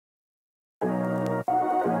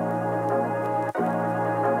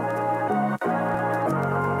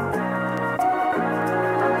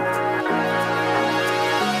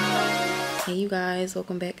Hey you guys,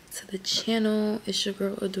 welcome back to the channel. It's your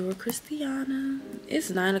girl adorekristiana. It's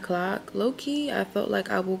 9 o'clock. Low-key, I felt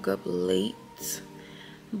like I woke up late,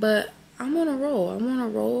 but I'm on a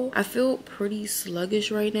roll. I feel pretty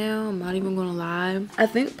sluggish right now. I'm not even gonna lie. I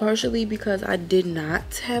think partially because I did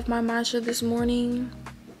not have my matcha this morning,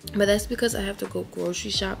 but that's because I have to go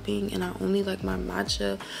grocery shopping and I only like my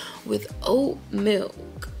matcha with oat milk,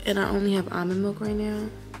 and I only have almond milk right now.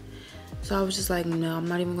 So I was just like, no, I'm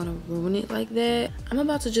not even gonna ruin it like that. I'm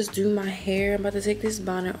about to just do my hair. I'm about to take this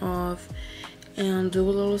bonnet off and do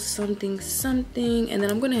a little something, and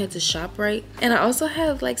then I'm gonna head to ShopRite. And I also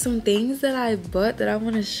have like some things that I bought that I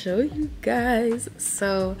want to show you guys.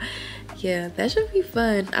 So yeah, that should be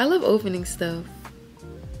fun. I love opening stuff,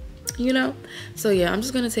 you know? So yeah, I'm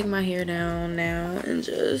just gonna take my hair down now and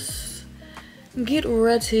just get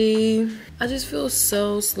ready. I just feel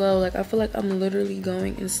so slow. Like I feel like I'm literally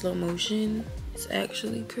going in slow motion. It's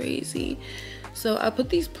actually crazy. So I put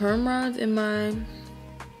these perm rods in my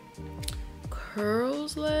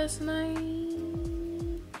curls last night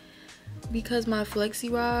because my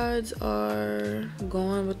flexi rods are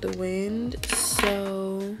gone with the wind.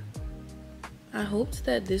 So I hoped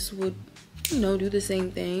that this would, you know, do the same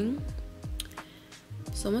thing.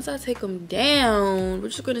 So once I take them down, we're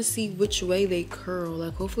just gonna see which way they curl.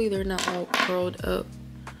 Like hopefully they're not all curled up,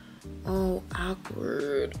 all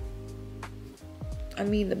awkward. I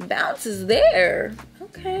mean, the bounce is there.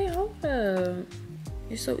 Okay, hold up.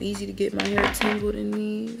 It's so easy to get my hair tangled in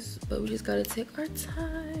these, but we just gotta take our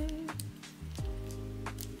time.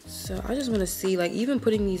 So I just wanna see, like even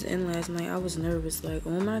putting these in last night, I was nervous, like,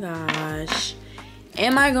 oh my gosh,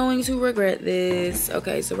 am I going to regret this?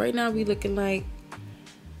 Okay, so right now we looking like,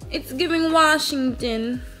 it's giving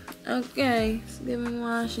Washington. Okay, it's giving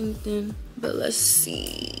Washington. But let's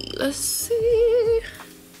see.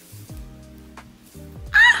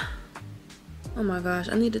 Ah! Oh my gosh,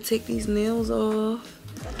 I need to take these nails off.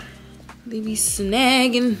 They be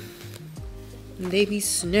snagging.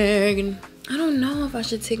 I don't know if I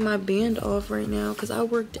should take my band off right now because I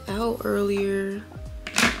worked out earlier.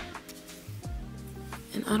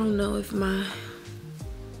 And I don't know if my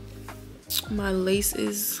lace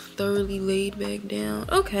is thoroughly laid back down.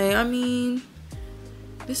 Okay, I mean,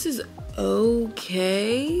 this is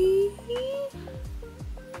okay.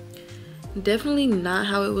 Definitely not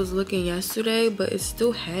how it was looking yesterday, but it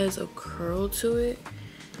still has a curl to it.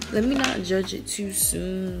 Let me not judge it too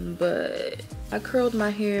soon, but I curled my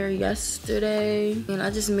hair yesterday and I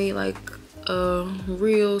just made like a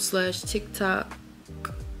reel slash TikTok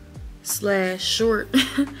slash short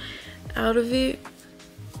out of it.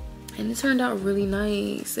 And it turned out really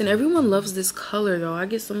nice. And everyone loves this color, though. I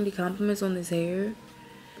get so many compliments on this hair.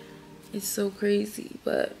 It's so crazy.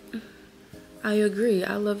 But I agree.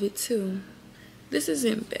 I love it, too. This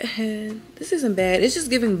isn't bad. It's just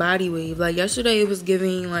giving body wave. Like, yesterday it was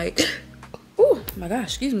giving, like... Oh, my gosh.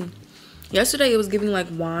 Excuse me. Yesterday it was giving, like,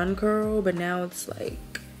 wand curl. But now it's,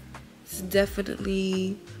 like... It's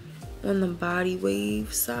definitely on the body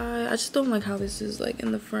wave side. I just don't like how this is, like,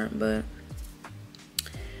 in the front, but...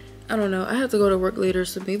 I don't know. I have to go to work later,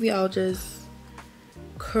 so maybe I'll just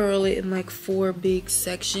curl it in like 4 big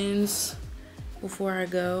sections before I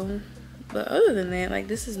go. But other than that, like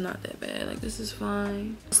this is not that bad. Like this is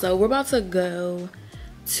fine. So we're about to go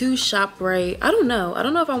to ShopRite. I don't know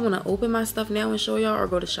if I want to open my stuff now and show y'all or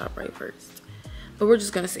go to ShopRite first. But we're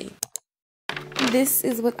just gonna see. This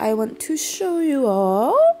is what I want to show you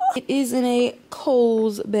all. It is in a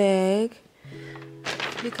Kohl's bag,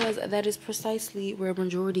 because that is precisely where a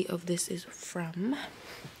majority of this is from.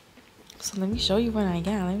 So let me show you what I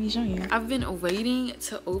got. I've been waiting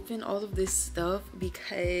to open all of this stuff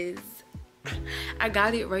because I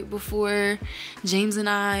got it right before James and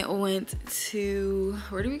I went to,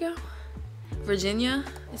 where did we go? Virginia.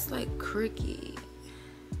 It's like cricket.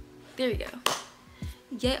 There we go.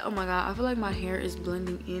 Yeah, oh my god, I feel like my hair is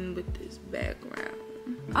blending in with this background.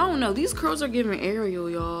 I don't know, these curls are giving Ariel,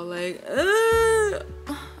 y'all. Like,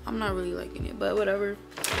 I'm not really liking it, but whatever.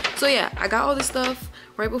 So yeah, I got all this stuff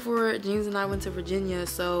right before James and I went to Virginia.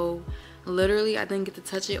 So literally, I didn't get to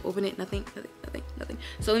touch it, open it, nothing.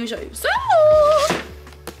 So let me show you. So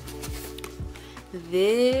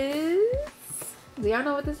this, do y'all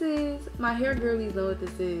know what this is? My hair girlies know what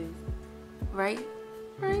this is, right?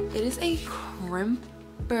 It is a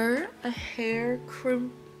crimper, a hair crimper.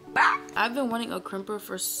 I've been wanting a crimper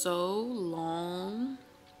for so long.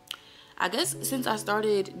 I guess since I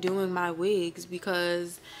started doing my wigs,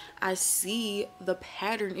 because I see the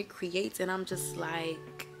pattern it creates and I'm just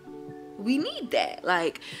like, we need that,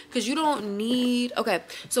 like, because you don't need, okay,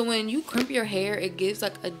 so when you crimp your hair, it gives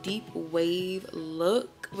like a deep wave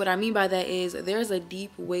look. What I mean by that is there's a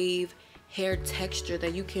deep wave hair texture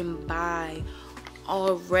that you can buy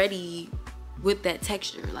already with that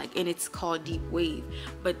texture, like, and it's called deep wave.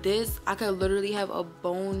 But this, I could literally have a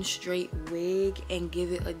bone straight wig and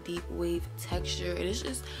give it a deep wave texture, and it's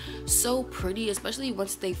just so pretty, especially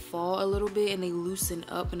once they fall a little bit and they loosen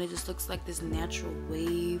up and it just looks like this natural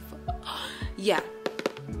wave. Yeah,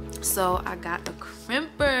 so I got a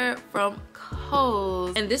crimper from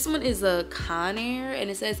COLLABS, and this one is a Conair,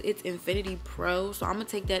 and it says it's Infinity Pro, so I'm gonna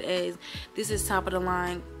take that as this is top of the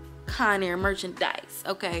line Conair merchandise.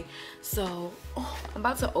 Okay, so I'm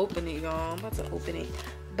about to open it, y'all. I'm about to open it,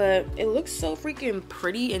 but it looks so freaking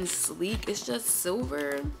pretty and sleek. It's just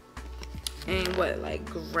silver and what, like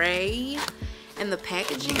gray, and the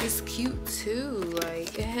packaging is cute too.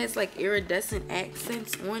 Like, it has like iridescent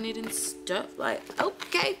accents on it and stuff. Like,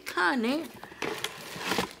 okay, Conair.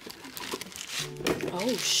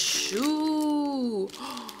 Oh shoot,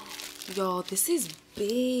 y'all, this is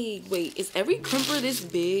big. Wait, is every crimper this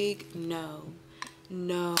big? No.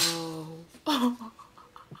 No,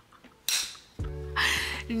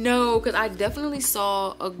 because I definitely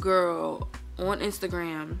saw a girl on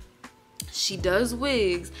Instagram. She does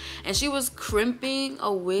wigs, and she was crimping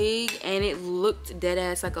a wig, and it looked dead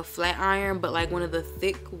ass like a flat iron, but like one of the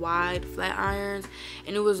thick, wide flat irons,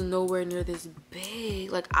 and it was nowhere near this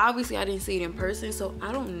big. Like, obviously I didn't see it in person, so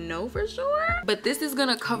I don't know for sure, but this is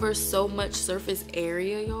gonna cover so much surface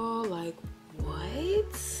area, y'all. Like,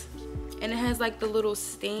 what? And it has like the little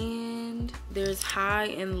stand. There's high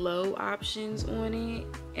and low options on it,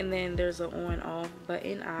 and then there's an on off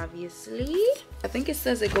button, obviously. I think it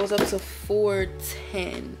says it goes up to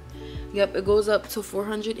 410. Yep, it goes up to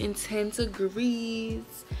 410 degrees.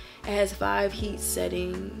 It has 5 heat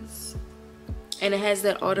settings, and it has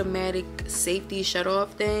that automatic safety shut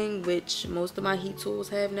off thing, which most of my heat tools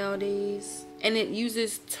have nowadays. And it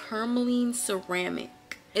uses tourmaline ceramic.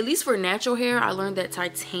 At least for natural hair, I learned that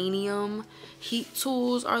titanium heat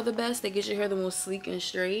tools are the best. They get your hair the most sleek and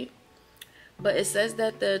straight. But it says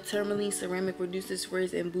that the tourmaline ceramic reduces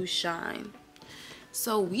frizz and boosts shine.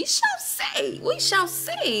 So we shall say. We shall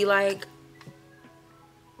see. Like,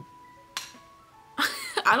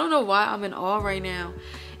 I don't know why I'm in awe right now.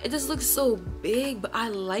 It just looks so big, but I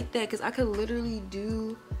like that because I could literally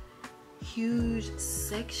do huge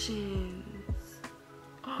sections.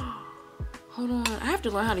 Hold on, I have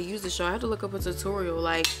to learn how to use this, show. I have to look up a tutorial.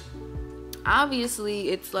 Like, obviously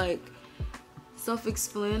it's like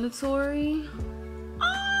self-explanatory.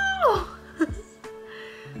 Oh!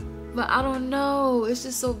 But I don't know, it's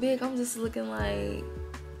just so big. I'm just looking like,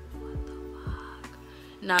 what the fuck?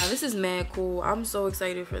 Nah, this is mad cool. I'm so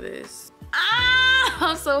excited for this.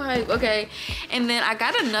 I'm so hyped. Okay, and then I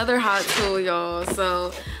got another hot tool, y'all.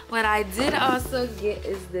 So what I did also get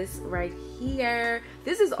is this right here.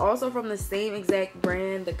 This is also from the same exact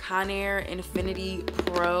brand, the Conair Infinity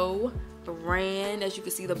Pro brand. As you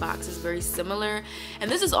can see, the box is very similar, and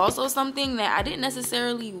this is also something that I didn't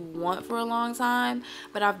necessarily want for a long time,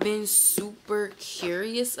 but I've been super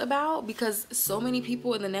curious about because so many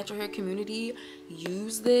people in the natural hair community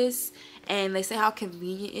use this, and they say how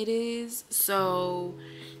convenient it is. So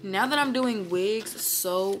now that I'm doing wigs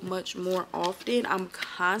so much more often, I'm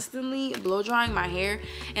constantly blow drying my hair.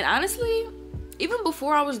 And honestly, even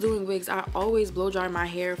before I was doing wigs, I always blow dry my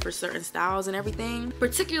hair for certain styles and everything.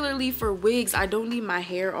 Particularly for wigs, I don't need my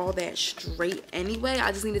hair all that straight anyway.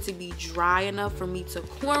 I just need it to be dry enough for me to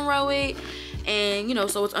cornrow it, and you know,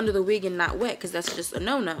 so it's under the wig and not wet, because that's just a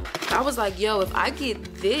no-no. I was like, yo, if I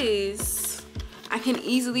get this, I can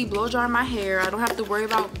easily blow dry my hair. I don't have to worry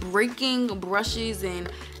about breaking brushes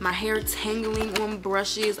and my hair tangling on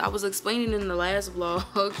brushes. I was explaining in the last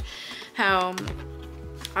vlog how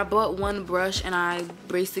I bought one brush and I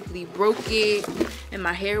basically broke it and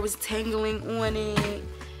my hair was tangling on it.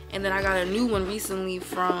 And then I got a new one recently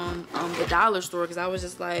from the dollar store, because I was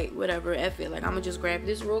just like, whatever, F it. Like, I'm gonna just grab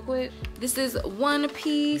this real quick. This is one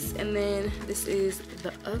piece, and then this is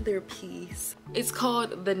the other piece. It's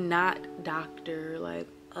called the Knot Doctor. Like,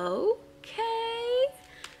 okay.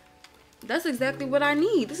 That's exactly what I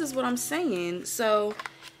need. This is what I'm saying. So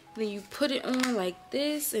then you put it on like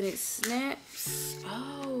this and it snaps.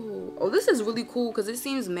 Oh, this is really cool because it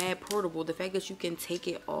seems mad portable. The fact that you can take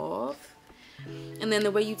it off. And then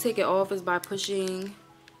the way you take it off is by pushing,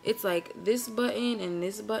 it's like this button and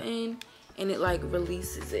this button, and it like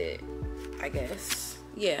releases it, I guess.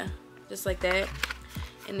 Yeah, just like that.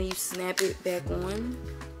 And then you snap it back on.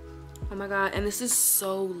 Oh my god, and this is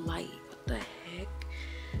so light. What the heck?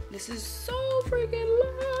 This is so freaking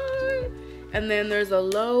light. And then there's a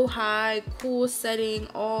low, high, cool setting,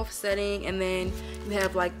 off setting, and then you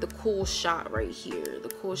have like the cool shot right here, the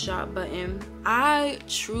cool shot button. I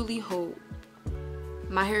truly hope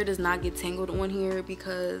my hair does not get tangled on here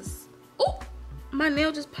because, oh, my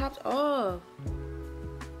nail just popped off.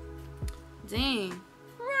 Dang.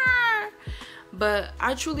 But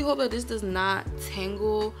I truly hope that this does not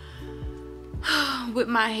tangle with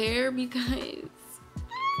my hair because,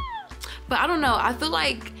 but I don't know, I feel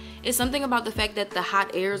like it's something about the fact that the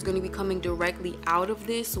hot air is going to be coming directly out of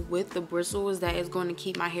this with the bristles that is going to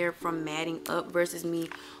keep my hair from matting up versus me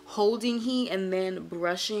holding heat and then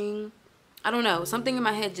brushing. I don't know, something in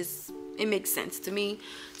my head just, it makes sense to me.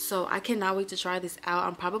 So I cannot wait to try this out.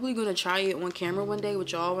 I'm probably going to try it on camera one day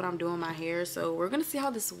with y'all when I'm doing my hair. So we're going to see how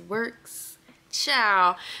this works.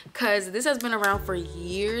 Ciao, because this has been around for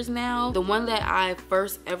years now. The one that I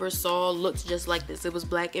first ever saw looked just like this. It was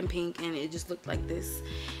black and pink and it just looked like this,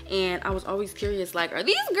 and I was always curious, like, are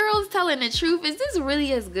these girls telling the truth? Is this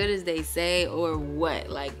really as good as they say or what?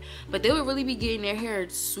 Like, but they would really be getting their hair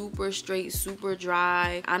super straight, super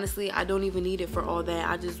dry. Honestly, I don't even need it for all that.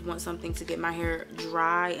 I just want something to get my hair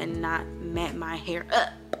dry and not mat my hair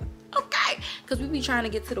up, okay? Because we be trying to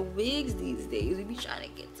get to the wigs these days. We be trying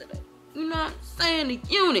to get to the, you know what I'm saying, the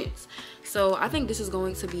units. So I think this is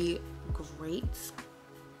going to be great.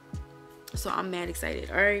 So I'm mad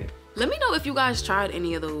excited. All right, let me know if you guys tried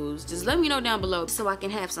any of those. Just let me know down below so I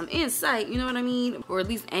can have some insight, you know what I mean? Or at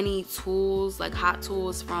least any tools, like hot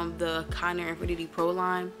tools from the Conner Infinity Pro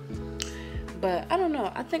line. But I don't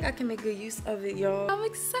know, I think I can make good use of it, y'all. I'm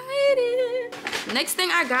excited. Next thing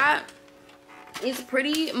I got is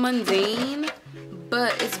pretty mundane,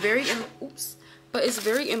 but it's very but it's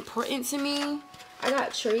very important to me. I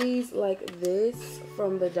got trays like this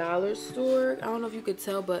from the dollar store. I don't know if you could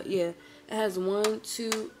tell, but yeah, it has 1,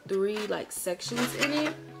 2, 3 like sections in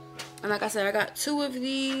it. And like I said, I got 2 of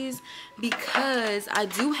these because I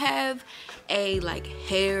do have a like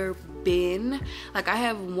hair bin. Like I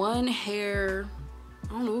have one hair, I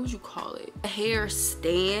don't know, what would you call it? A hair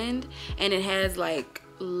stand, and it has like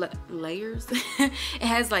layers. It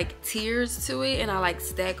has like tiers to it, and I like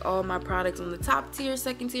stack all my products on the top tier,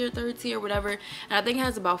 second tier, third tier, whatever. And I think it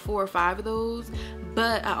has about 4 or 5 of those.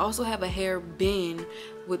 But I also have a hair bin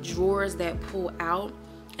with drawers that pull out,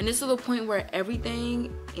 and this is the point where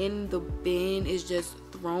everything in the bin is just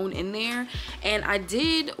thrown in there. And I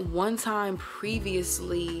did one time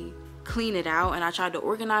previously clean it out, and I tried to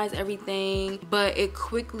organize everything, but it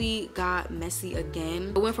quickly got messy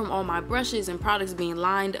again. It went from all my brushes and products being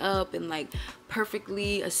lined up and like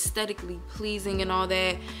perfectly aesthetically pleasing and all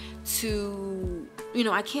that to, you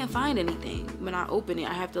know, I can't find anything. When I open it,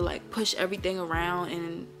 I have to like push everything around,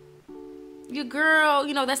 and your girl,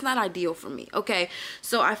 you know, that's not ideal for me. Okay,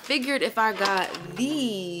 so I figured if I got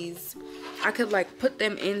these, I could like put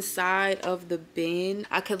them inside of the bin.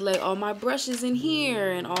 I could lay all my brushes in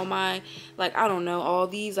here and all my, like, I don't know, all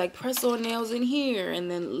these like press-on nails in here,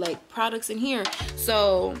 and then like products in here.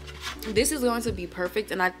 So this is going to be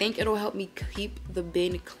perfect, and I think it'll help me keep the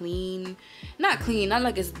bin clean. Not clean, not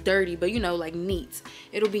like it's dirty, but you know, like neat.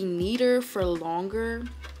 It'll be neater for longer.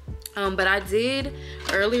 But I did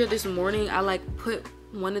earlier this morning, I like put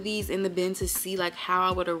one of these in the bin to see like how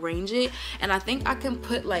I would arrange it, and I think I can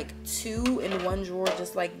put like 2 in one drawer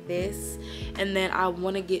just like this, and then I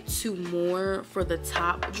want to get 2 more for the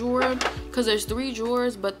top drawer because there's 3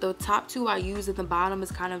 drawers, but the top 2 I use at the bottom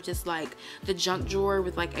is kind of just like the junk drawer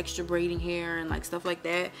with like extra braiding hair and like stuff like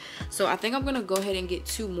that. So I think I'm gonna go ahead and get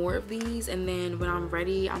 2 more of these, and then when I'm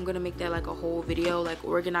ready, I'm gonna make that like a whole video, like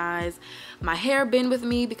organize my hair bin with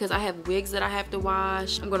me because I have wigs that I have to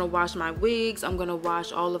wash. I'm gonna wash my wigs, I'm gonna wash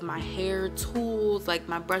all of my hair tools, like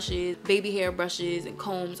my brushes, baby hair brushes and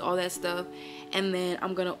combs, all that stuff, and then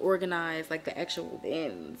I'm gonna organize like the actual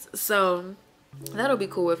bins. So that'll be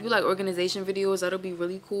cool. If you like organization videos, that'll be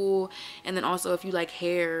really cool. And then also if you like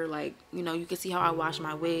hair, like, you know, you can see how I wash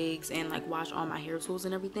my wigs and like wash all my hair tools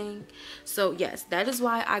and everything. So yes, that is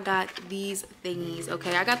why I got these thingies.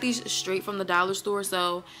 Okay, I got these straight from the dollar store.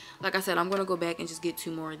 So like I said, I'm gonna go back and just get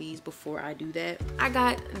 2 more of these before I do that. I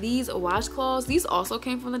got these washcloths. These also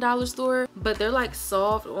came from the dollar store, but they're like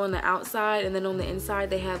soft on the outside, and then on the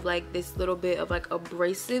inside they have like this little bit of like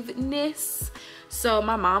abrasiveness. So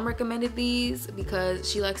my mom recommended these because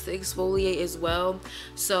she likes to exfoliate as well.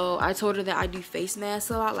 So I told her that I do face masks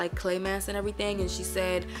a lot, like clay masks and everything, and she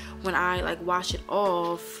said when I like wash it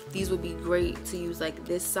off, these would be great to use like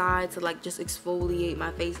this side to like just exfoliate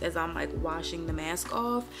my face as I'm like washing the mask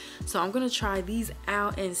off. So I'm gonna try these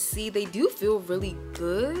out and see. They do feel really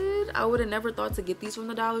good. I would have never thought to get these from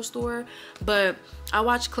the dollar store, but I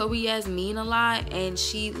watch Chloe Yasmin a lot, and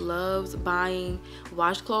she loves buying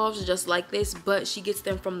washcloths just like this, but she gets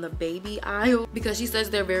them from the baby aisle because she says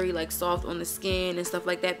they're very like soft on the skin and stuff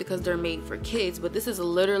like that because they're made for kids. But this is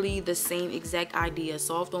literally the same exact idea,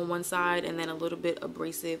 soft on one side and then a little bit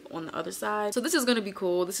abrasive on the other side. So this is gonna be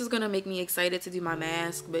cool. This is gonna make me excited to do my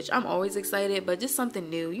mask, which I'm always excited, but just something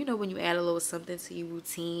new. You know, when you add a little something to your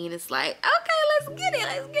routine, it's like, okay, let's get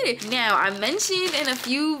it. Now, I mentioned in a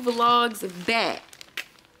few vlogs back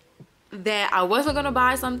that I wasn't gonna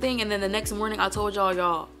buy something, and then the next morning I told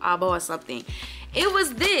y'all I bought something. It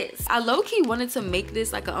was this. I low-key wanted to make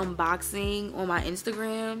this like an unboxing on my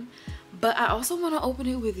Instagram, but I also want to open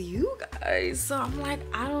it with you guys. So I'm like,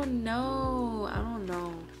 I don't know.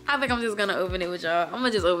 I think I'm just gonna open it with y'all. I'm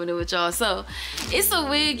gonna just open it with y'all. So it's a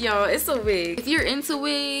wig, y'all. It's a wig. If you're into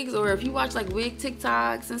wigs, or if you watch like wig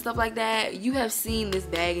TikToks and stuff like that, you have seen this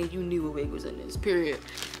bag and you knew a wig was in this, period.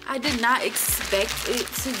 I did not expect it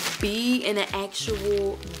to be in an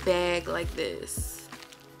actual bag like this.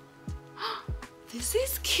 This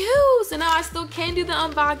is cute. So now I still can do the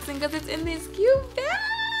unboxing because it's in this cute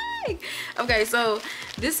bag. Okay, so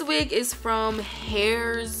this wig is from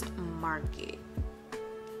Hair's Market.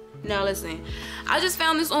 Now listen, I just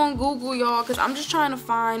found this on Google, y'all, because I'm just trying to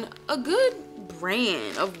find a good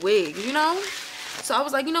brand of wigs, you know? So I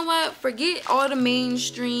was like, you know what? Forget all the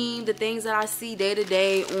mainstream, the things that I see day to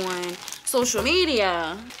day on social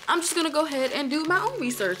media. I'm just gonna go ahead and do my own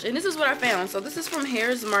research. And this is what I found. So this is from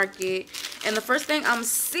Hair's Market. And the first thing I'm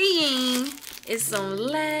seeing is some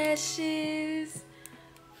lashes.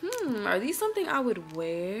 Are these something I would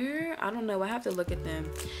wear? I don't know. I have to look at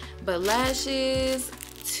them. But lashes,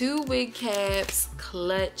 2 wig caps,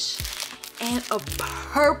 clutch, and a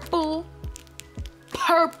purple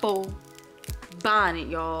bonnet,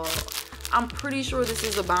 y'all. I'm pretty sure this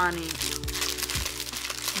is a bonnet.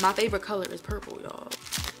 My favorite color is purple, y'all.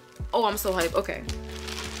 Oh, I'm so hyped. Okay,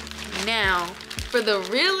 now for the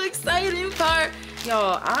real exciting part,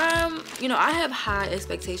 y'all. I have high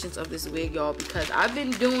expectations of this wig, y'all, because I've been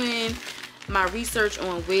doing my research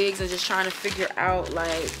on wigs and just trying to figure out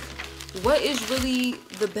like what is really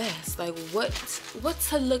the best, like what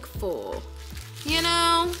to look for, you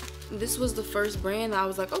know. This was the first brand that I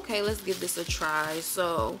was like, okay, let's give this a try.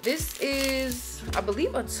 So this is, I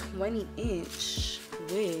believe, a 20-inch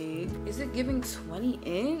wig. Is it giving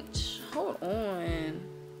 20-inch? Hold on,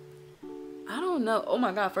 I don't know. Oh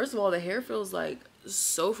my god, first of all, the hair feels like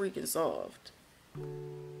so freaking soft,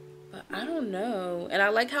 but I don't know. And I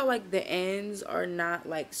like how like the ends are not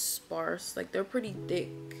like sparse, like they're pretty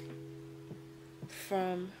thick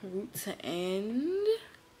from root to end.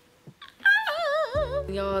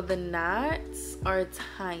 Y'all, the knots are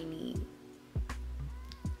tiny.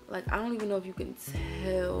 Like, I don't even know if you can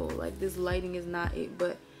tell. Like, this lighting is not it,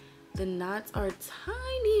 but the knots are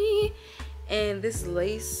tiny. And this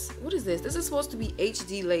lace, what is this? This is supposed to be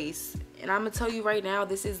HD lace. And I'm gonna tell you right now,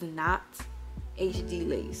 this is not HD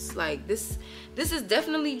lace. Like, this is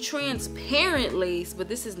definitely transparent lace, but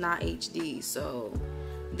this is not HD. So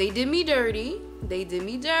they did me dirty. They did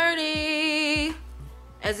me dirty.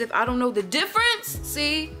 As if I don't know the difference.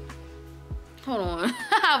 See? Hold on.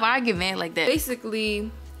 Why I get mad like that?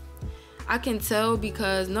 Basically, I can tell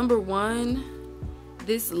because number one,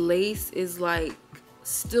 this lace is like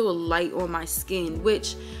still light on my skin,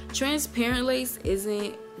 which transparent lace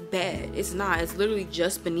isn't bad. It's not. It's literally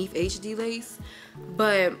just beneath HD lace.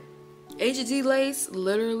 But HD lace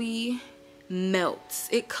literally melts.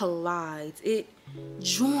 It collides. It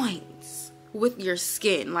joins with your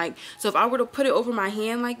skin. Like, so if I were to put it over my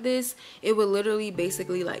hand like this, it would literally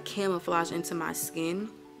basically like camouflage into my skin.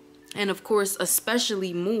 And of course,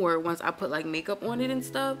 especially more once I put like makeup on it and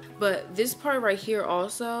stuff. But this part right here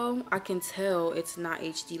also, I can tell it's not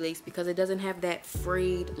HD lace because it doesn't have that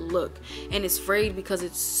frayed look. And it's frayed because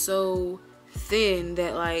it's so thin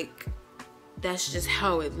that like, that's just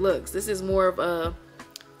how it looks. This is more of a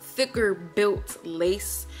thicker built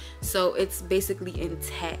lace, so it's basically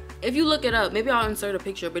intact. If you look it up, maybe I'll insert a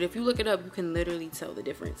picture, but if you look it up, you can literally tell the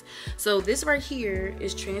difference. So this right here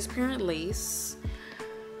is transparent lace,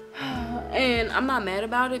 and I'm not mad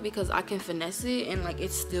about it because I can finesse it and like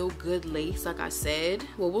it's still good lace, like I said.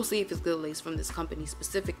 Well, we'll see if it's good lace from this company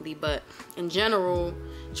specifically, but in general,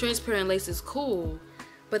 transparent lace is cool.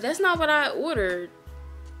 But that's not what I ordered.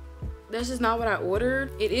 That's just not what I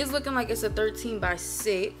ordered. It is looking like it's a 13 by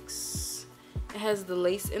 6. It has the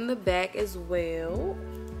lace in the back as well.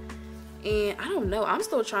 And I don't know. I'm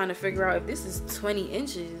still trying to figure out if this is 20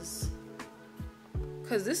 inches.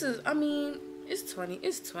 Because this is, I mean, it's 20.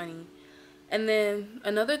 It's 20. And then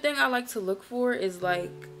another thing I like to look for is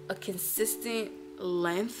like a consistent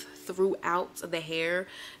length throughout the hair,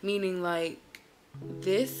 meaning like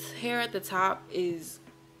this hair at the top is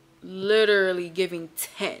literally giving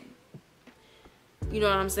 10. You know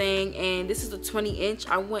what I'm saying? And this is a 20 inch.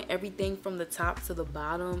 I want everything from the top to the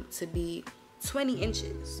bottom to be 20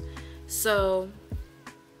 inches. So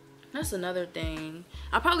that's another thing.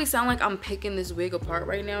 I probably sound like I'm picking this wig apart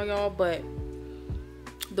right now, y'all, but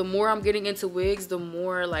the more I'm getting into wigs, the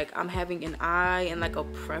more like I'm having an eye and like a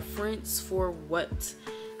preference for what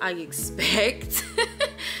I expect.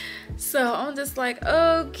 So I'm just like,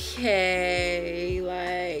 okay,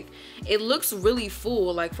 like it looks really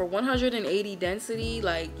full, like for 180 density,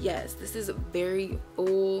 like yes, this is very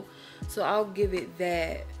full, so I'll give it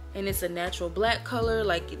that. And it's a natural black color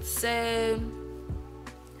like it said.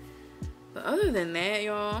 But other than that,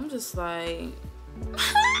 y'all, I'm just like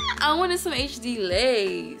I wanted some HD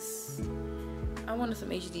lace. I wanted some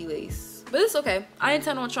HD lace, but it's okay. I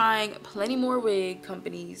intend on trying plenty more wig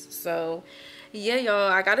companies. So yeah, y'all,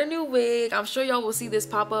 I got a new wig. I'm sure y'all will see this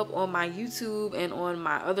pop up on my YouTube and on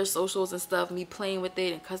my other socials and stuff, me playing with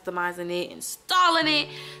it and customizing it, installing it.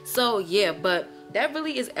 So yeah, but that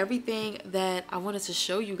really is everything that I wanted to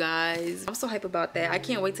show you guys. I'm so hype about that. I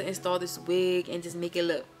can't wait to install this wig and just make it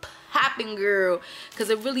look popping, girl, because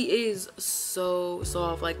it really is so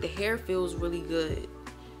soft. Like the hair feels really good.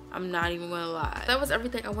 I'm not even gonna lie. That was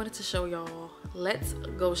everything I wanted to show y'all. Let's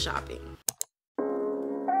go shopping.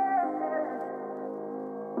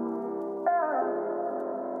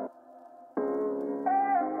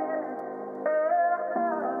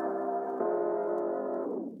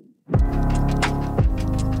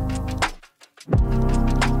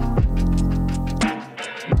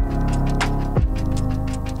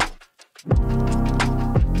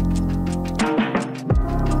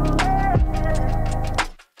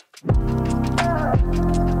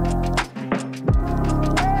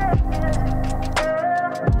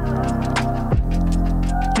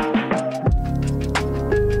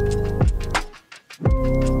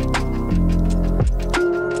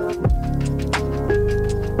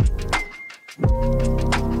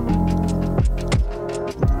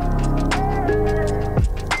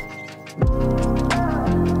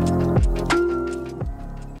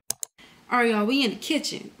 Alright, y'all, we in the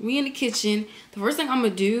kitchen. The first thing I'm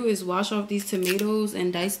gonna do is wash off these tomatoes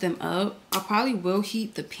and dice them up. I probably will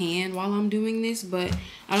heat the pan while I'm doing this, but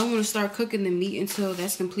I don't want to start cooking the meat until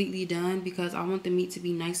that's completely done, because I want the meat to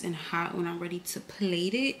be nice and hot when I'm ready to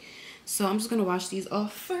plate it. So I'm just gonna wash these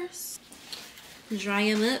off first. Dry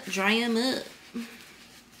them up.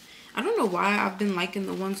 I don't know why I've been liking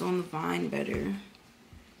the ones on the vine better.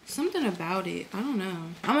 Something about it, I don't know.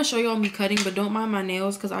 I'm gonna show y'all me cutting, but don't mind my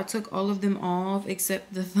nails because I took all of them off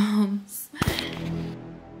except the thumbs.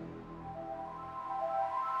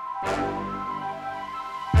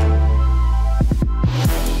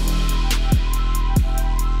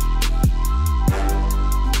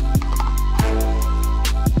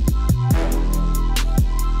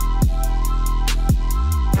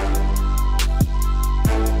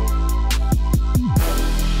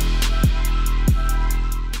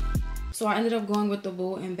 So I ended up going with the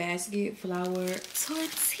bowl and basket flour tortillas,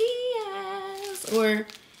 or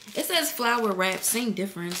it says flour wrap, same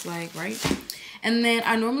difference, like, right? And then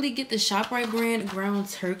I normally get the ShopRite brand ground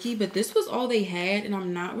turkey, but this was all they had, and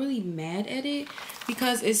I'm not really mad at it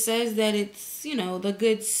because it says that it's, you know, the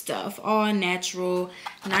good stuff, all natural,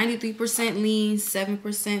 93% lean,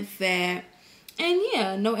 7% fat, and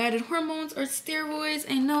yeah, no added hormones or steroids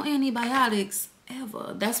and no antibiotics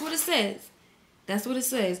ever. That's what it says. That's what it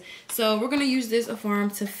says. So we're gonna use this farm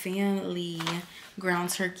to family ground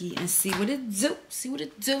turkey and see what it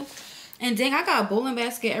do. And dang, I got a bowl and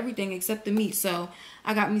basket, everything except the meat. So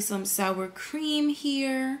I got me some sour cream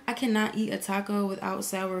here. I cannot eat a taco without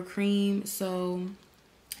sour cream, so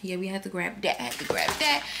yeah, we had to grab that.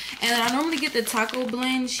 And then I normally get the taco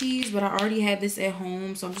blend cheese, but I already had this at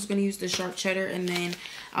home, so I'm just gonna use the sharp cheddar, and then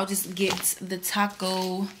I'll just get the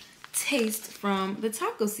taco taste from the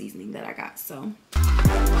taco seasoning that I got. So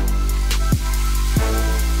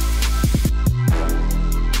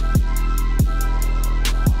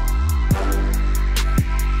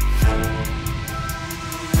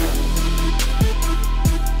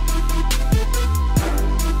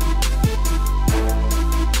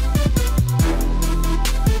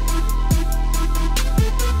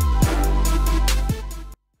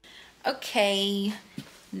okay,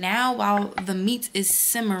 now while the meat is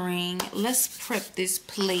simmering, let's prep this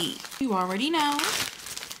plate. You already know,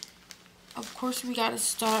 of course, we gotta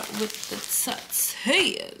start with the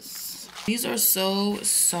tortillas. These are so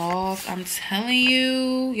soft, I'm telling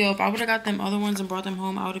you. Yo, if I would have got them other ones and brought them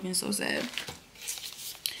home, I would have been so sad.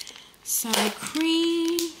 Sour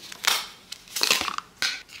cream.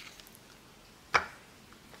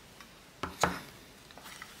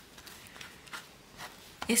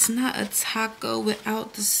 It's not a taco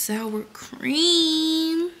without the sour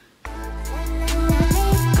cream.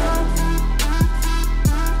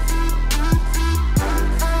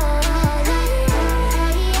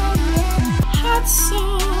 Hot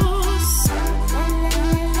sauce.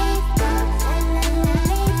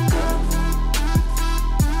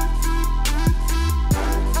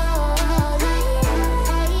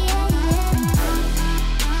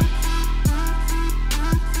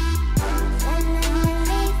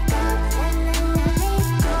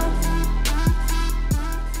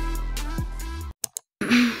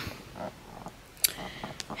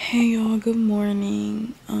 Hey y'all, good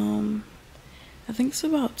morning. I think it's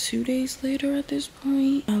about 2 days later at this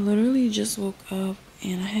point. I literally just woke up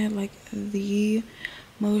and I had like the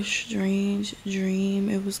most strange dream.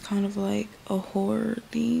 It was kind of like a horror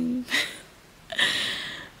theme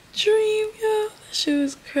dream, yo. That shit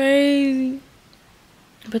was crazy.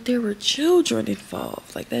 But there were children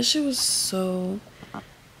involved. Like, that shit was so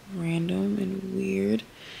random and weird.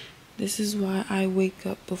 This is why I wake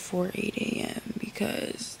up before 8 a.m.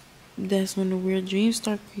 because that's when the weird dreams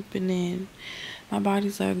start creeping in. My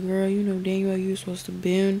body's like, girl, you know Daniel, you were supposed to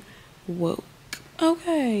been woke.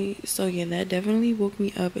 Okay, so yeah, that definitely woke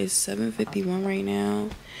me up. It's 7:51 right now.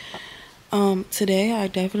 Today I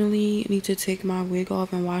definitely need to take my wig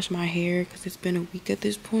off and wash my hair because it's been a week at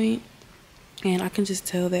this point. And I can just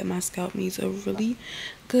tell that my scalp needs a really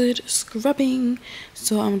good scrubbing.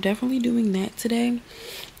 So I'm definitely doing that today.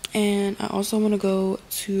 And I also want to go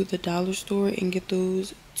to the dollar store and get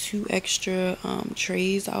those 2 extra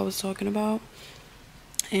trays I was talking about.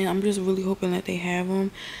 And I'm just really hoping that they have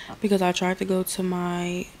them because I tried to go to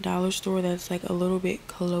my dollar store that's like a little bit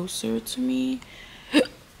closer to me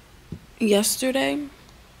yesterday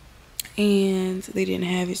and they didn't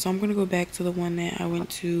have it. So I'm going to go back to the one that I went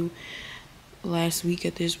to last week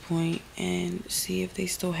at this point and see if they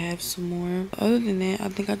still have some more. Other than that, I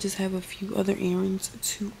think I just have a few other errands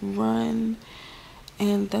to run,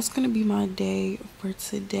 and that's gonna be my day for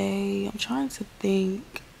today. I'm trying to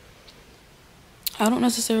think. I don't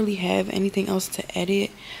necessarily have anything else to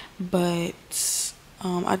edit, but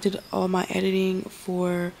I did all my editing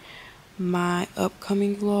for my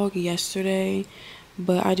upcoming vlog yesterday,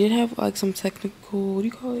 but I did have like some technical, what do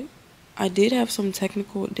you call it? I did have some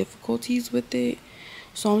technical difficulties with it,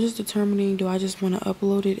 so I'm just determining, do I just want to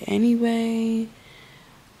upload it anyway,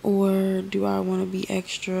 or do I want to be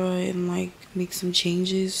extra and like make some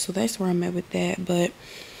changes? So that's where I'm at with that. But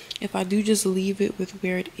if I do just leave it with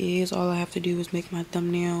where it is, all I have to do is make my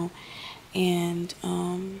thumbnail and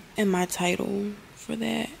my title for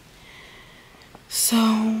that. So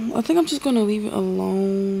I think I'm just gonna leave it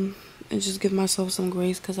alone and just give myself some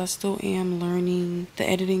grace because I still am learning the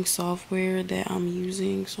editing software that I'm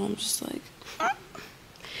using. So I'm just like,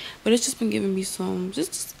 but it's just been giving me some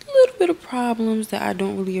just a little bit of problems that I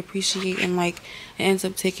don't really appreciate, and like it ends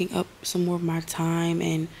up taking up some more of my time,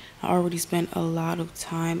 and I already spent a lot of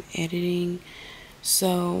time editing.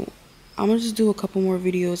 So I'm gonna just do a couple more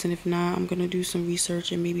videos, and if not, I'm gonna do some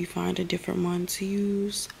research and maybe find a different one to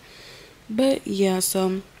use. But yeah,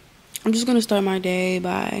 so I'm just gonna start my day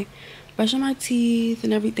by brushing my teeth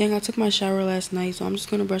and everything. I took my shower last night, so I'm just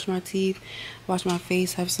gonna brush my teeth, wash my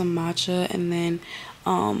face, have some matcha, and then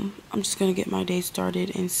I'm just gonna get my day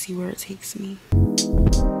started and see where it takes me.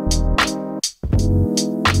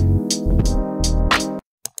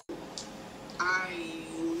 I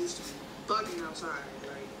used to bugging outside,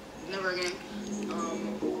 like never again.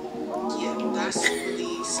 Yeah, that's really.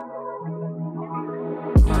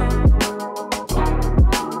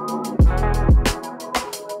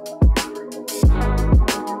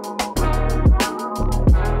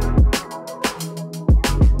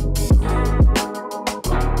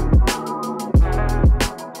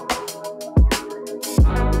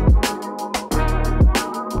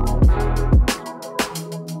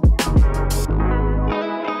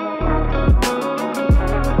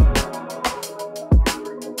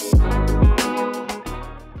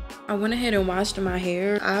 I went ahead and washed my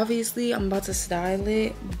hair. Obviously, I'm about to style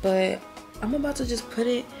it, but I'm about to just put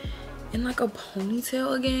it in like a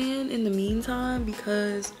ponytail again in the meantime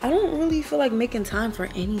because I don't really feel like making time for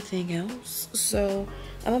anything else. So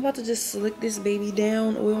I'm about to just slick this baby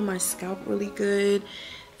down, oil my scalp really good,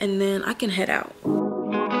 and then I can head out.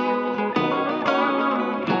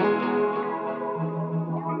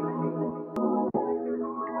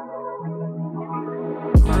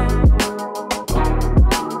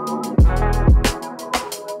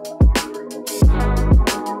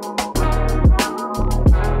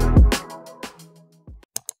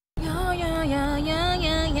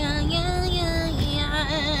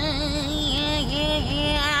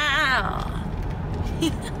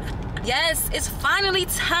 it's finally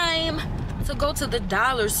time to go to the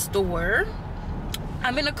dollar store.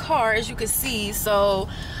 I'm in a car, as you can see, so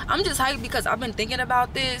I'm just hyped because I've been thinking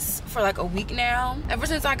about this for like a week now. Ever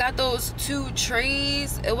since I got those 2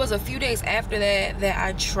 trays, it was a few days after that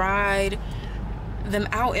I tried them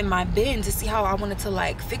out in my bin to see how I wanted to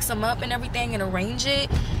like fix them up and everything and arrange it,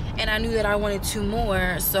 and I knew that I wanted 2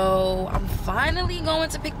 more. So I'm finally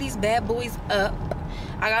going to pick these bad boys up.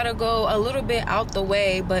 I gotta go a little bit out the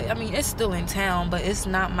way, but I mean, it's still in town, but it's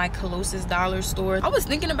not my closest dollar store. I was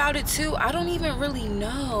thinking about it too. I don't even really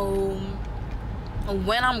know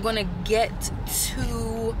when I'm gonna get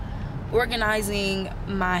to organizing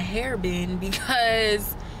my hair bin,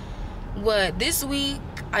 because this week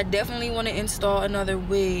I definitely want to install another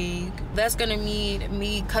wig. That's gonna mean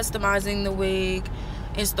me customizing the wig,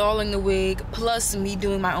 installing the wig, plus me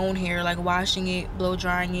doing my own hair, like washing it, blow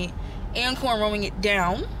drying it, and cornrowing it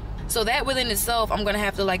down. So that within itself, I'm gonna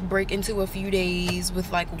have to like break into a few days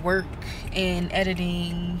with like work and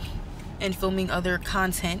editing and filming other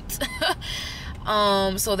content.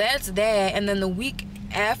 So that's that. And then the week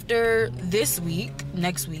after this week,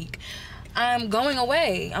 next week, I'm going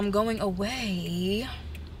away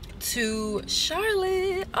to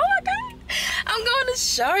Charlotte. Oh my god, I'm going to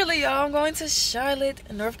Charlotte, y'all. I'm going to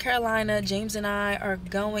Charlotte, North Carolina. James and I are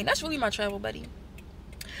going. That's really my travel buddy.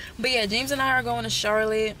 But yeah, James and I are going to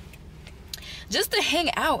Charlotte just to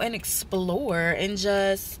hang out and explore and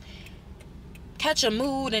just catch a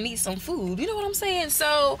mood and eat some food. You know what I'm saying?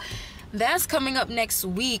 So that's coming up next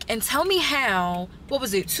week. And tell me how, what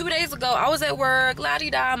was it, 2 days ago, I was at work,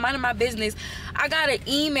 la-di-da, minding my business. I got an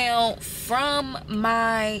email from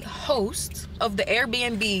my host of the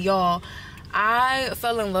Airbnb, y'all. I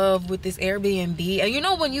fell in love with this Airbnb. And you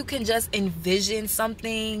know when you can just envision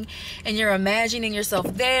something and you're imagining yourself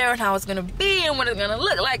there and how it's gonna be and what it's gonna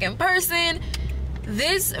look like in person?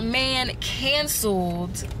 This man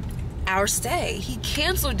canceled our stay. He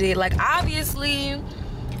canceled it. Like, obviously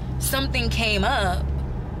something came up,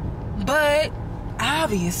 but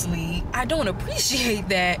obviously I don't appreciate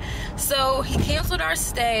that. So he canceled our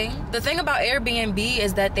stay. The thing about Airbnb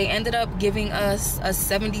is that they ended up giving us a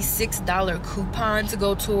 $76 coupon to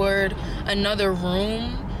go toward another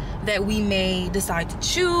room that we may decide to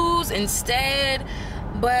choose instead,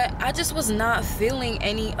 but I just was not feeling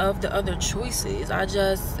any of the other choices.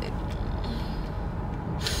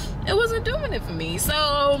 It wasn't doing it for me.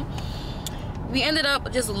 So we ended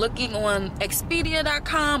up just looking on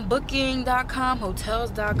Expedia.com, Booking.com,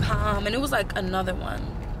 Hotels.com, and it was like another one.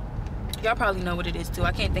 Y'all probably know what it is too.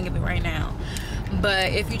 I can't think of it right now.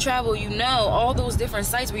 But if you travel, you know all those different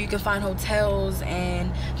sites where you can find hotels,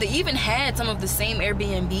 and they even had some of the same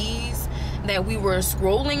Airbnbs that we were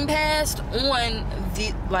scrolling past on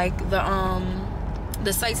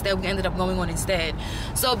the sites that we ended up going on instead.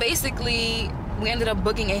 So basically, we ended up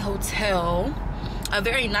booking a hotel, a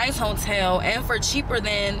very nice hotel, and for cheaper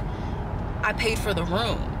than I paid for the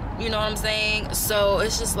room. You know what I'm saying? So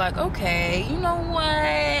it's just like, okay, you know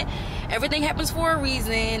what? Everything happens for a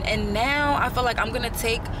reason, and now I feel like I'm gonna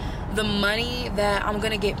take the money that I'm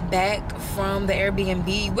gonna get back from the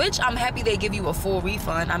Airbnb, which I'm happy they give you a full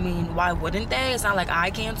refund. I mean, why wouldn't they? It's not like I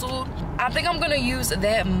canceled. I think I'm gonna use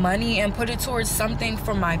that money and put it towards something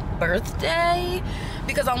for my birthday,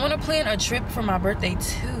 because I want to plan a trip for my birthday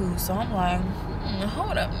too. So I'm like,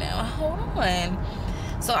 hold up now, hold on.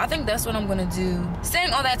 So I think that's what I'm gonna do.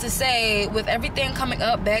 Saying all that to say, with everything coming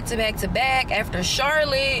up back to back to back after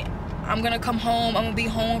Charlotte, I'm gonna come home. I'm gonna be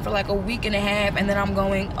home for like a week and a half, and then I'm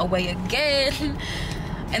going away again.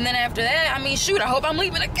 And then after that, I mean, shoot, I hope I'm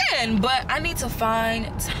leaving again. But I need to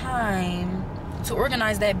find time to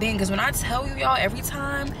organize that bin, because when I tell you, y'all, every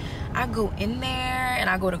time I go in there and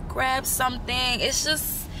I go to grab something, it's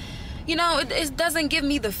just, you know, it doesn't give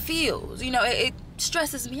me the feels. You know, it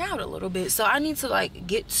stresses me out a little bit. So I need to like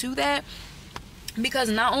get to that, because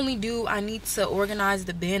not only do I need to organize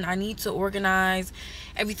the bin, I need to organize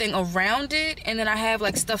everything around it, and then I have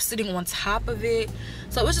like stuff sitting on top of it.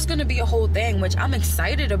 So it's just gonna be a whole thing, which I'm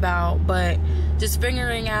excited about, but just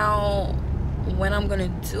figuring out when I'm gonna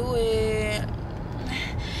do it.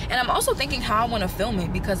 And I'm also thinking how I want to film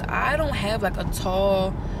it, because I don't have like a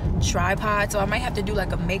tall tripod, so I might have to do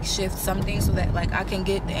like a makeshift something so that like I can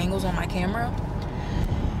get the angles on my camera.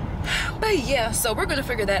 But yeah, so we're gonna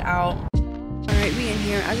figure that out. Alright, we in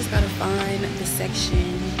here. I just gotta find the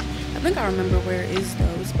section. I think I remember where it is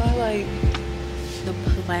though. It's by like the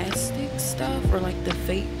plastic stuff, or like the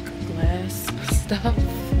fake glass stuff.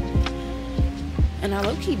 And I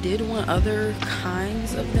low-key did want other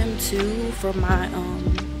kinds of them too for my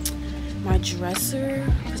my dresser,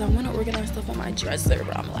 because I want to organize stuff on my dresser,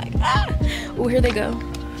 but I'm like, oh, here they go.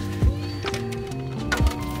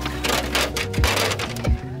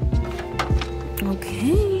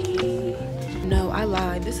 Okay. No, I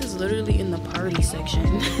lied. This is literally in the party section.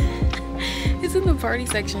 It's in the party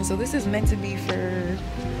section, so this is meant to be for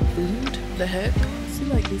food. The heck? See,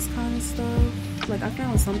 like this kind of stuff. Like, I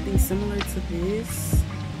found something similar to this,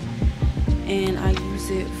 and I use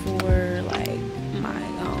it for like my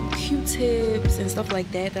Q-tips and stuff like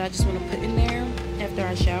that I just want to put in there after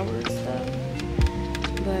I shower and stuff.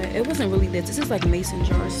 But it wasn't really this. This is like mason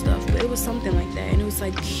jar stuff, but it was something like that, and it was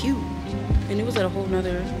like cute, and it was at a whole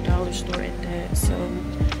nother dollar store at that. So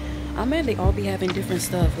I'm mad they all be having different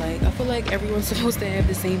stuff. Like, I feel like everyone's supposed to have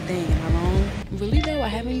the same thing. Am I wrong? Really though, I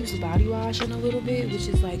haven't used body wash in a little bit, which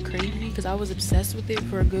is like crazy because I was obsessed with it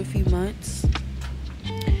for a good few months.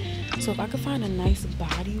 So if I could find a nice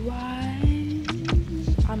body wash,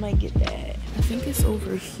 I might get that. I think it's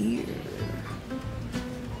over here.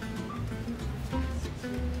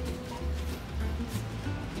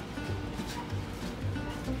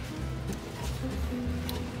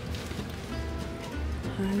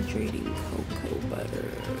 Hydrating cocoa butter.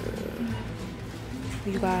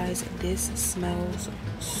 You guys, this smells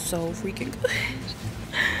so freaking good.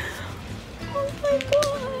 Oh my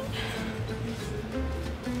god.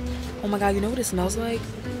 Oh my god, you know what it smells like?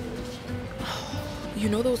 You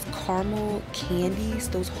know those caramel candies?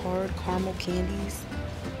 Those hard caramel candies?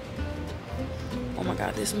 Oh my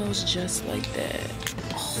god, this smells just like that.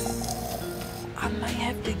 Oh, I might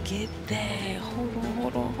have to get that.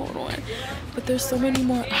 Hold on. But there's so many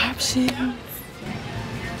more options.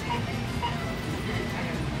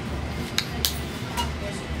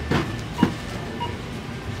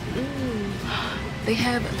 Ooh, they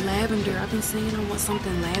have lavender. I've been saying I want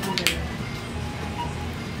something lavender.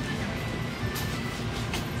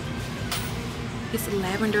 It's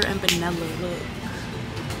lavender and vanilla, look.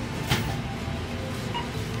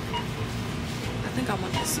 I think I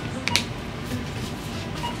want this.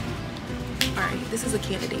 Alright, this is a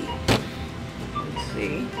candidate. Let's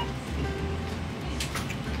see.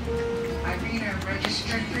 Irina,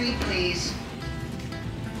 register 3, please.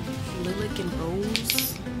 Lilac and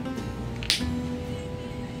rose.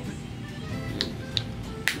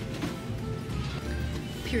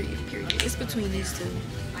 Period. It's between these two.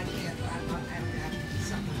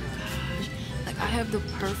 Like, I have the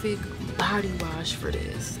perfect body wash for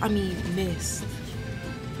this. I mean, mist.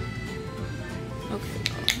 Okay.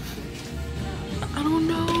 I don't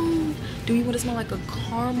know. Do you want to smell like a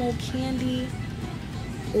caramel candy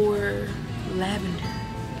or lavender?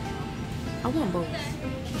 I want both.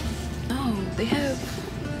 No, they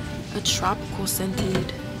have a tropical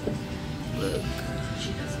scented. Look.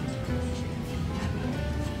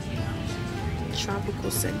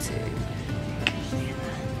 Tropical scented.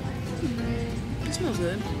 It smells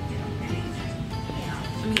good.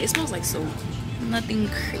 I mean, it smells like soap. Nothing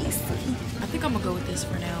crazy. I think I'm gonna go with this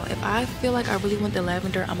for now. If I feel like I really want the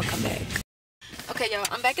lavender, I'm gonna come back. Okay, y'all,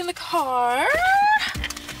 I'm back in the car.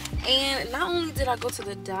 And not only did I go to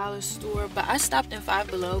the dollar store, but I stopped in Five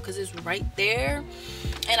Below because it's right there.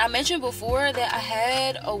 And I mentioned before that I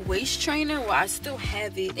had a waist trainer. Well, I still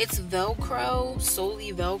have it. It's Velcro,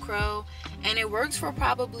 solely Velcro. And it works for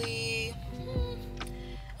probably,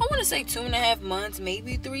 I want to say 2.5 months,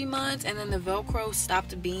 maybe 3 months. And then the Velcro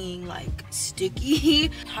stopped being like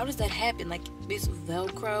sticky. How does that happen? Like, it's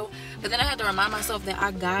Velcro. But then I had to remind myself that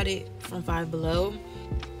I got it from Five Below.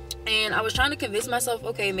 And I was trying to convince myself,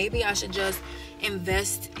 okay, maybe I should just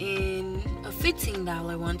invest in a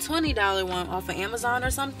 $15 one, $20 one off of Amazon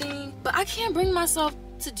or something. But I can't bring myself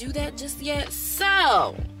to do that just yet.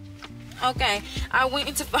 So, okay, I went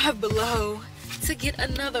into Five Below to get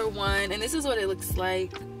another one. And this is what it looks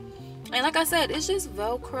like. And like I said, it's just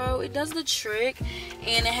Velcro. It does the trick.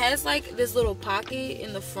 And it has like this little pocket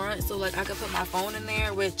in the front. So like I could put my phone in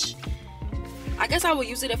there, which I guess I will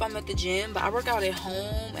use it if I'm at the gym, but I work out at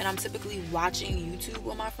home and I'm typically watching YouTube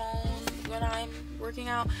on my phone when I'm working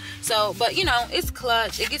out. So, but you know, it's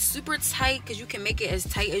clutch. It gets super tight because you can make it as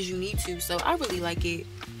tight as you need to. So I really like it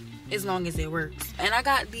as long as it works. And I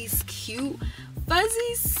got these cute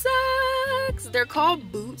fuzzy socks. They're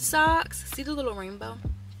called boot socks. See the little rainbow?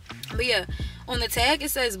 But yeah, on the tag it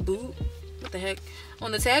says boot. What the heck?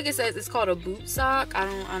 On the tag it says it's called a boot sock. I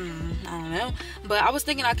don't know. But I was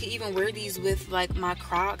thinking I could even wear these with like my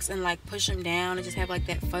Crocs and like push them down and just have like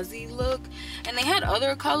that fuzzy look. And they had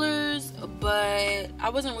other colors, but I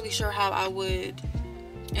wasn't really sure how I would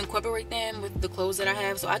incorporate them with the clothes that I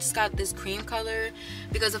have. So I just got this cream color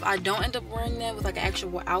because if I don't end up wearing them with like an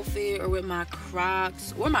actual outfit or with my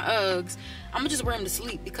Crocs or my Uggs, I'm gonna just wear them to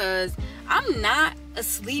sleep because I'm not a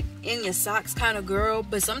sleep in your socks kind of girl.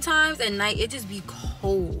 But sometimes at night it just be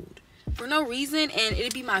cold. for no reason, and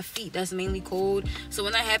it'd be my feet that's mainly cold. So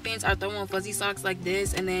when that happens, I throw on fuzzy socks like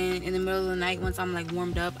this, and then in the middle of the night, once I'm like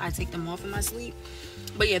warmed up, I take them off in my sleep.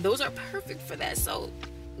 But yeah, those are perfect for that. So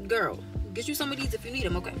girl, get you some of these if you need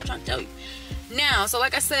them, okay? I'm trying to tell you. Now, so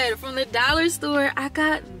like I said, from the dollar store, I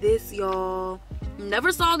got this, y'all.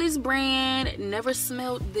 Never saw this brand, never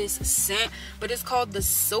smelled this scent, but it's called the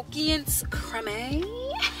Soakience Creme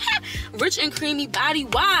Rich and Creamy Body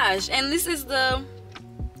Wash. And this is the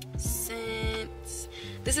scent.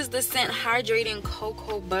 This is the scent Hydrating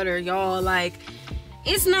Cocoa Butter, y'all. Like,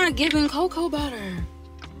 it's not giving cocoa butter.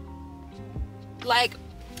 Like,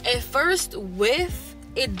 at first whiff,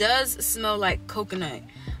 it does smell like coconut,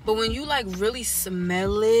 but when you like really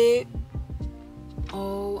smell it,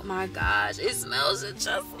 oh my gosh, it smells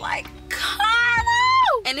just like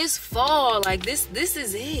caramel. And it's fall. Like this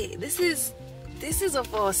is it. This is a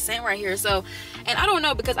fall scent right here. So, and I don't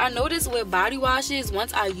know, because I noticed with body washes,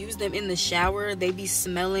 once I use them in the shower, they be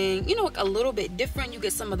smelling, you know, like a little bit different. You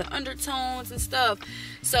get some of the undertones and stuff.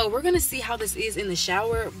 So we're gonna see how this is in the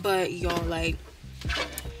shower. But y'all, like,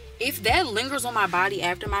 if that lingers on my body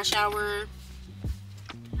after my shower,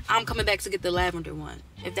 I'm coming back to get the lavender one.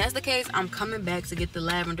 If that's the case, I'm coming back to get the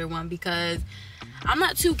lavender one, because I'm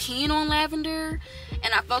not too keen on lavender,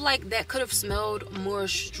 and I felt like that could have smelled more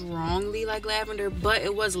strongly like lavender, but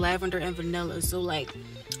it was lavender and vanilla. So like,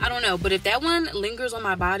 I don't know. But if that one lingers on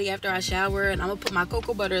my body after I shower, and I'm gonna put my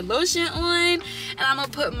cocoa butter lotion on, and I'm gonna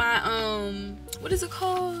put my what is it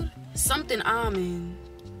called? Something almond.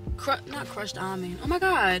 Not crushed almond. Oh my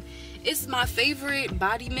god, it's my favorite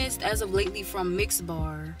body mist as of lately from Mix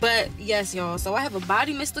Bar. But yes, y'all, so I have a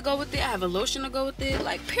body mist to go with it, I have a lotion to go with it,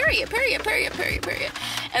 like period.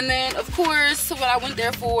 And then of course, what I went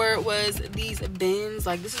there for was these bins.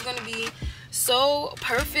 Like, this is gonna be so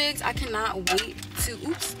perfect. I cannot wait to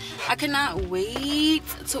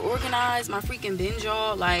organize my freaking bins,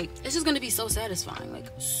 y'all. Like, it's just gonna be so satisfying, like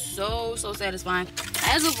so satisfying.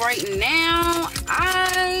 As of right now,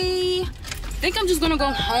 I think I'm just gonna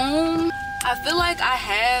go home. I feel like I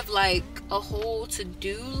have like a whole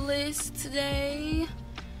to-do list today,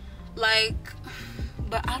 like,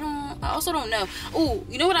 but I also don't know. Oh,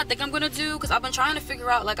 you know what I think I'm gonna do? Because I've been trying to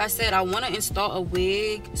figure out, like I said, I want to install a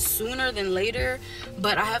wig sooner than later,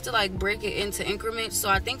 but I have to like break it into increments. So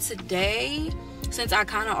I think today, since I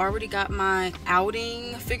kind of already got my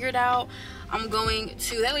outing figured out, I'm going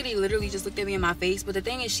to, that lady literally just looked at me in my face, but the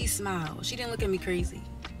thing is, she smiled. She didn't look at me crazy,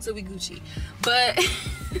 so we Gucci. But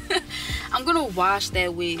I'm gonna wash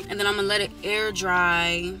that wig, and then I'm gonna let it air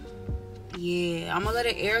dry. Yeah, I'm gonna let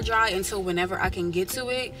it air dry until whenever I can get to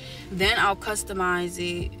it. Then I'll customize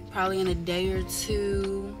it probably in a day or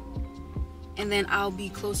two, and then I'll be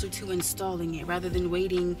closer to installing it rather than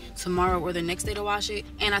waiting tomorrow or the next day to wash it.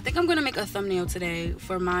 And I think I'm gonna make a thumbnail today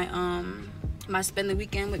for my my spend the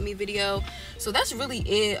weekend with me video. So that's really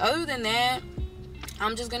it. Other than that,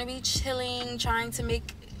 I'm just gonna be chilling, trying to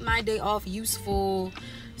make my day off useful.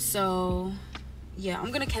 So yeah,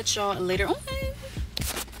 I'm gonna catch y'all later on.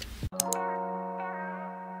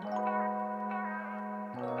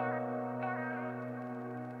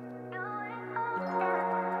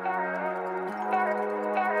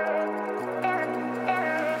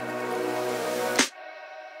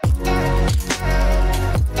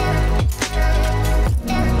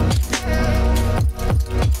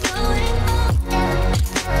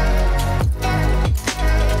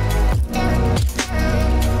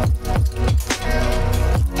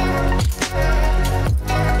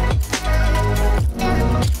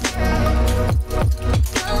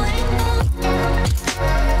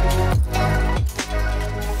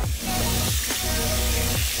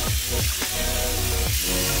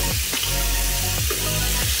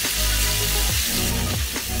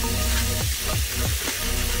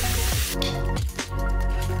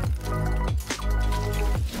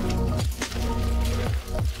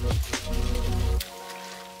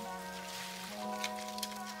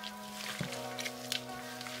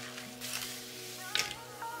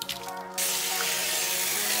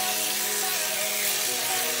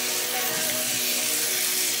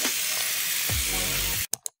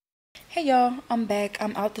 Hey y'all, I'm back.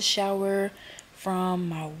 I'm out the shower from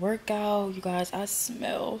my workout. You guys, I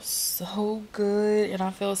smell so good and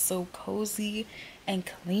I feel so cozy and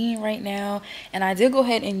clean right now. And I did go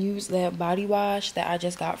ahead and use that body wash that I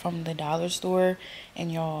just got from the dollar store,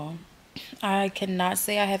 and y'all, I cannot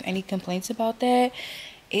say I have any complaints about that.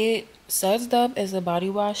 It sudsed up as a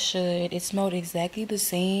body wash should. It smelled exactly the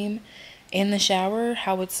same in the shower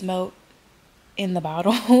how it smelled in the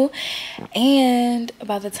bottle. And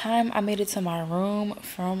by the time I made it to my room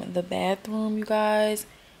from the bathroom, you guys,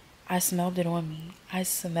 I smelled it on me. I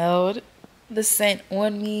smelled the scent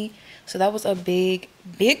on me. So that was a big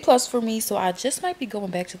plus for me. So I just might be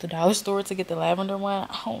going back to the dollar store to get the lavender one.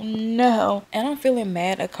 I don't know. And I'm feeling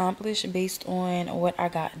mad accomplished based on what I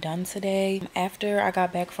got done today. After I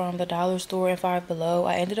got back from the dollar store and Five Below,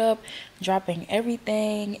 I ended up dropping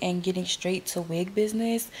everything and getting straight to wig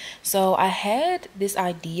business. So I had this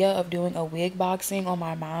idea of doing a wig boxing on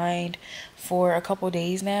my mind for a couple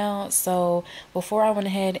days now. So before I went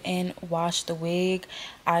ahead and washed the wig,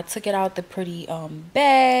 I took it out the pretty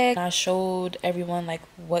bag. I showed everyone like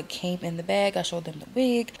what came in the bag. I showed them the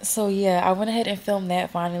wig. So yeah, I went ahead and filmed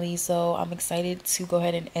that finally. So I'm excited to go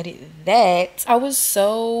ahead and edit that. I was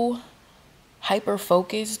so hyper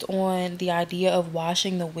focused on the idea of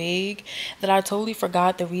washing the wig that I totally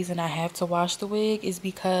forgot the reason I have to wash the wig is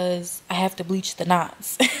because I have to bleach the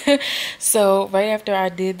knots. So right after I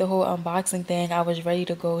did the whole unboxing thing, I was ready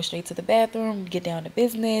to go straight to the bathroom, get down to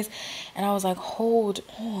business, and I was like, hold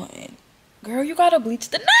on, girl, you gotta bleach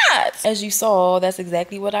the knots. As you saw, that's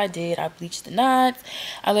exactly what I did. I bleached the knots.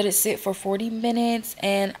 I let it sit for 40 minutes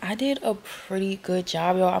and I did a pretty good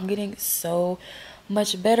job, y'all. I'm getting so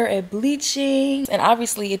much better at bleaching, and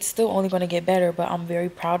obviously it's still only going to get better, but I'm very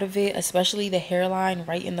proud of it, especially the hairline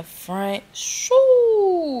right in the front.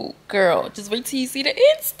 Shoo, girl, just wait till you see the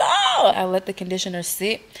install. I let the conditioner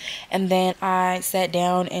sit and then I sat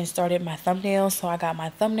down and started my thumbnail. So I got my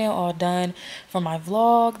thumbnail all done for my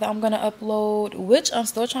vlog that I'm going to upload, which I'm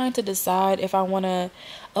still trying to decide if I want to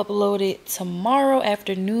upload it tomorrow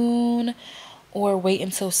afternoon or wait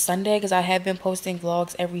until Sunday, because I have been posting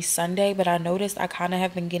vlogs every Sunday, but I noticed I kind of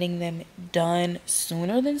have been getting them done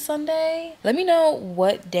sooner than Sunday. Let me know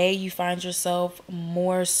what day you find yourself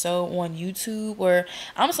more so on YouTube, or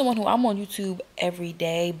I'm someone who I'm on YouTube every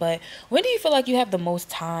day, but when do you feel like you have the most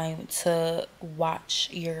time to watch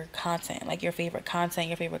your content, like your favorite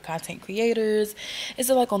content creators? Is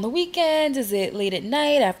it like on the weekends? Is it late at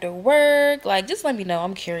night after work? Like, just let me know.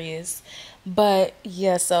 I'm curious. But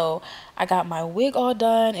yeah, so I got my wig all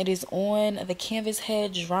done. It is on the canvas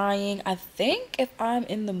head drying. I think if I'm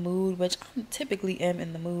in the mood, which I typically am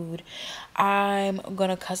in the mood, I'm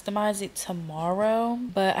gonna customize it tomorrow,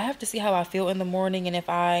 but I have to see how I feel in the morning and if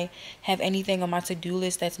I have anything on my to-do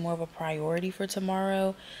list that's more of a priority for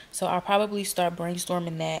tomorrow. So I'll probably start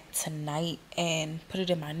brainstorming that tonight and put it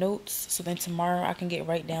in my notes, so then tomorrow I can get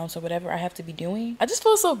right down to whatever I have to be doing. I just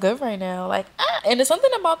feel so good right now, like and there's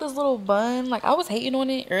something about this little bun, like I was hating on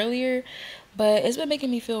it earlier, but it's been making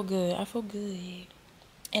me feel good. I feel good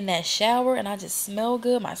in that shower and I just smell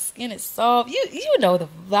good. My skin is soft. You know the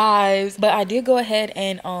vibes. But I did go ahead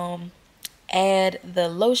and add the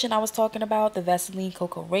lotion I was talking about, the Vaseline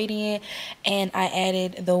Cocoa Radiant, and I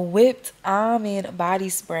added the whipped almond body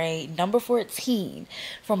spray number 14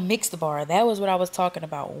 from Mixed Bar. That was what I was talking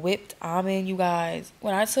about, whipped almond, you guys.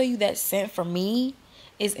 When I tell you that scent for me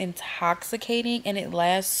is intoxicating and it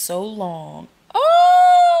lasts so long.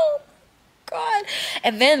 Oh God.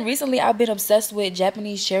 And then recently I've been obsessed with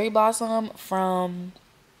Japanese cherry blossom from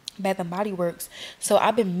Bath and Body Works, so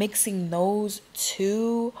I've been mixing those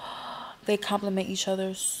two. They complement each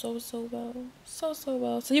other so well, so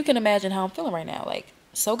well. So you can imagine how I'm feeling right now, like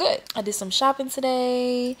so good. I did some shopping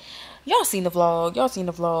today. Y'all seen the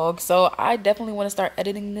vlog. So I definitely want to start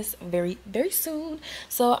editing this very soon.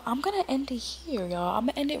 So I'm gonna end it here, y'all. I'm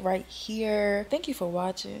gonna end it right here. Thank you for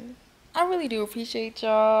watching. I really do appreciate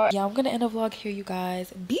y'all. Yeah, I'm gonna end the vlog here, you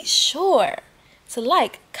guys. Be sure to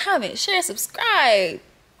like, comment, share, subscribe.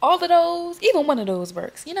 All of those, even one of those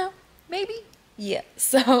works, you know, maybe. Yeah,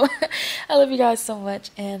 so I love you guys so much,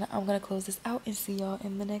 and I'm gonna close this out and see y'all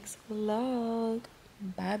in the next vlog.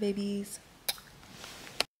 Bye, babies.